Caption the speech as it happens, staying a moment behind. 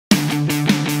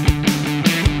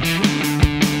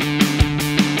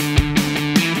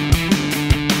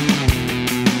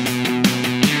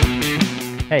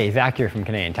Hey, Zach here from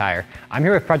Canadian Tire. I'm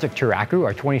here with Project Torakku,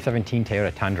 our 2017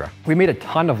 Toyota Tundra. We made a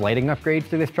ton of lighting upgrades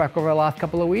to this truck over the last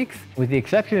couple of weeks, with the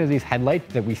exception of these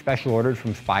headlights that we special ordered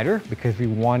from Spyder because we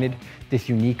wanted this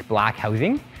unique black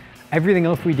housing. Everything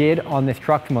else we did on this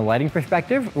truck from a lighting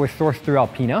perspective was sourced through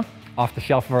Alpena, off the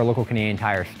shelf of our local Canadian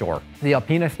Tire store. The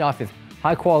Alpena stuff is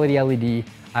high quality LED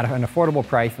at an affordable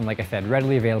price, and like I said,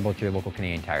 readily available to your local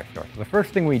Canadian Tire store. So the first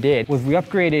thing we did was we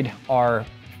upgraded our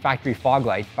factory fog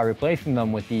lights by replacing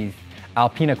them with these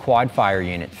Alpena QuadFire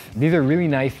units. These are really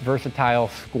nice, versatile,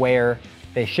 square.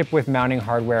 They ship with mounting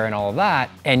hardware and all of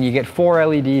that. And you get 4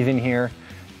 LEDs in here.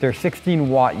 They're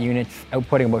 16-watt units,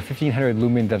 outputting about 1,500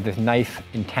 lumens of this nice,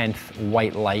 intense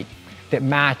white light that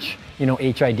match,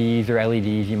 HIDs or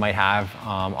LEDs you might have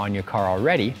on your car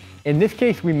already. In this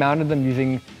case, we mounted them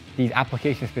using these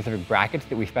application-specific brackets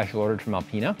that we special ordered from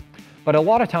Alpena. But a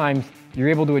lot of times, you're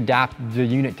able to adapt the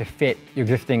unit to fit your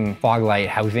existing fog light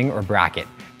housing or bracket,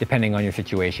 depending on your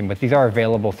situation. But these are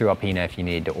available through Alpena if you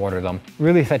need to order them.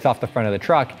 Really sets off the front of the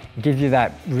truck. It gives you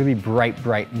that really bright,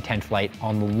 intense light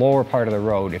on the lower part of the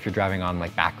road. If you're driving on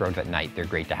like back roads at night, they're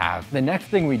great to have. The next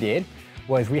thing we did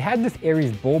was we had this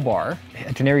Aries bull bar.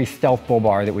 It's an Aries stealth bull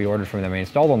bar that we ordered from them and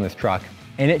installed on this truck.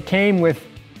 And it came with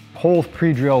holes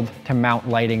pre-drilled to mount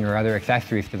lighting or other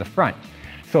accessories to the front.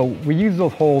 So we used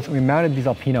those holes and we mounted these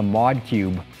Alpena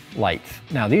ModCube lights.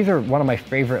 Now these are one of my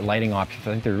favorite lighting options.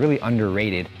 I think they're really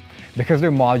underrated because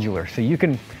they're modular. So you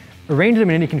can arrange them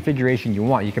in any configuration you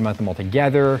want. You can mount them all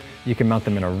together, you can mount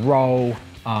them in a row.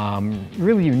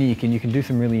 Really unique, and you can do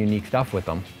some really unique stuff with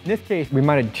them. In this case, we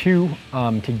mounted 2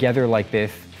 together like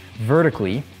this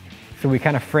vertically. So we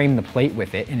kind of frame the plate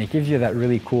with it, and it gives you that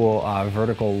really cool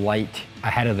vertical light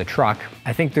ahead of the truck.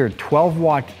 I think they're 12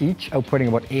 watts each, outputting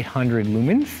about 800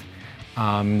 lumens.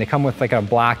 They come with like a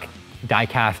black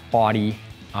die-cast body,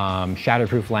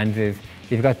 shatterproof lenses.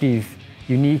 They've got these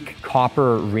unique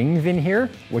copper rings in here,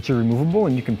 which are removable,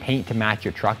 and you can paint to match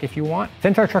your truck if you want.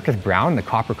 Since our truck is brown, the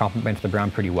copper complements the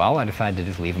brown pretty well. I decided to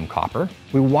just leave them copper.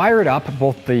 We wired up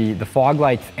both the fog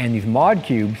lights and these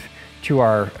ModCubes to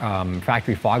our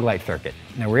factory fog light circuit.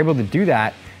 Now we're able to do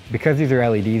that because these are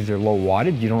LEDs, they're low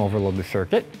wattage, you don't overload the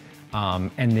circuit.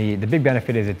 And the big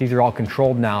benefit is that these are all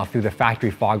controlled now through the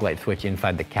factory fog light switch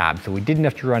inside the cab. So we didn't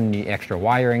have to run any extra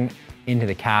wiring into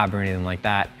the cab or anything like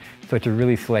that. So it's a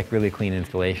really slick, really clean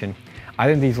installation. I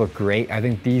think these look great. I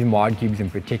think these ModCubes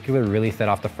in particular really set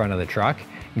off the front of the truck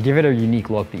and give it a unique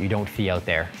look that you don't see out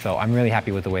there. So I'm really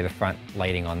happy with the way the front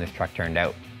lighting on this truck turned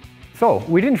out. So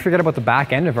we didn't forget about the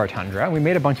back end of our Tundra. We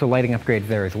made a bunch of lighting upgrades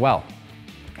there as well.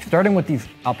 Starting with these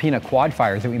Alpena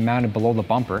QuadFires that we mounted below the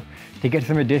bumper to get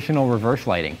some additional reverse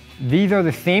lighting. These are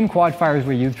the same QuadFires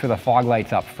we used for the fog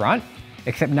lights up front,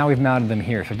 except now we've mounted them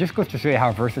here. So just goes to show you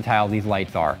how versatile these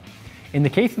lights are. In the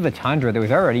case of the Tundra, there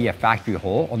was already a factory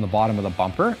hole on the bottom of the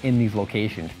bumper in these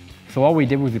locations. So all we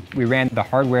did was we ran the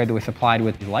hardware that was supplied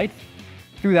with these lights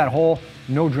through that hole,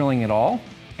 no drilling at all.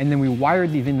 And then we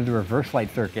wired these into the reverse light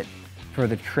circuit for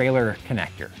the trailer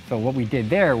connector. So what we did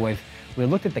there was we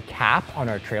looked at the cap on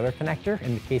our trailer connector.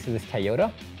 In the case of this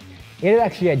Toyota, it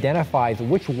actually identifies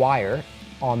which wire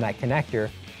on that connector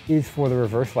is for the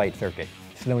reverse light circuit.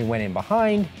 So then we went in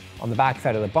behind on the back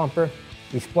side of the bumper,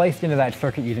 we spliced into that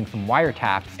circuit using some wire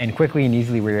taps, and quickly and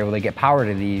easily we were able to get power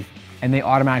to these, and they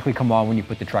automatically come on when you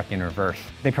put the truck in reverse.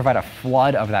 They provide a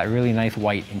flood of that really nice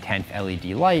white intense LED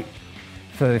light.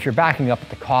 So if you're backing up at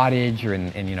the cottage or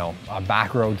in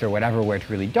back roads or whatever where it's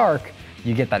really dark,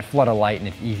 you get that flood of light and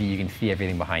it's easy. You can see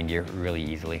everything behind you really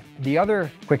easily. The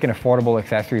other quick and affordable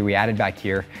accessory we added back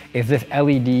here is this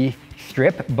LED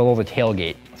strip below the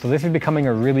tailgate. So this is becoming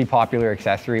a really popular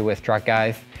accessory with truck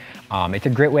guys. It's a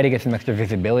great way to get some extra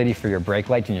visibility for your brake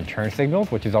lights and your turn signals,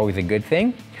 which is always a good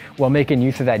thing, while making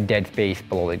use of that dead space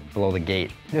below the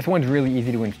gate. This one's really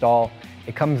easy to install.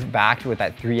 It comes back with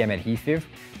that 3M adhesive.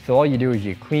 So all you do is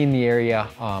you clean the area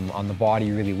on the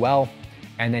body really well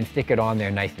and then stick it on there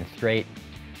nice and straight.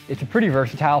 It's a pretty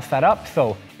versatile setup.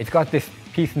 So it's got this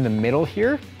piece in the middle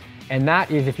here, and that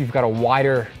is if you've got a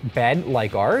wider bed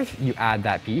like ours, you add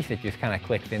that piece. It just kind of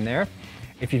clicks in there.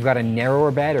 If you've got a narrower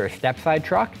bed or a step side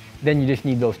truck, then you just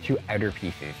need those 2 outer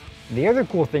pieces. The other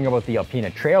cool thing about the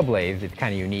Alpena Trailblaze that's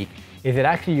kind of unique is it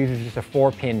actually uses just a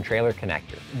 4-pin trailer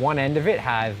connector. One end of it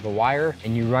has the wire,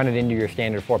 and you run it into your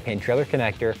standard 4-pin trailer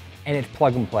connector, and it's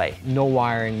plug and play. No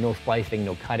wiring, no splicing,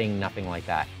 no cutting, nothing like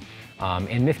that.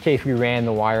 In this case, we ran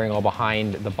the wiring all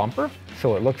behind the bumper,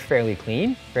 so it looks fairly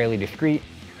clean, fairly discreet.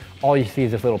 All you see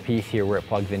is this little piece here where it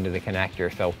plugs into the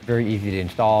connector, so very easy to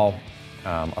install,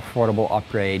 affordable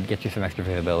upgrade, get you some extra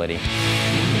visibility.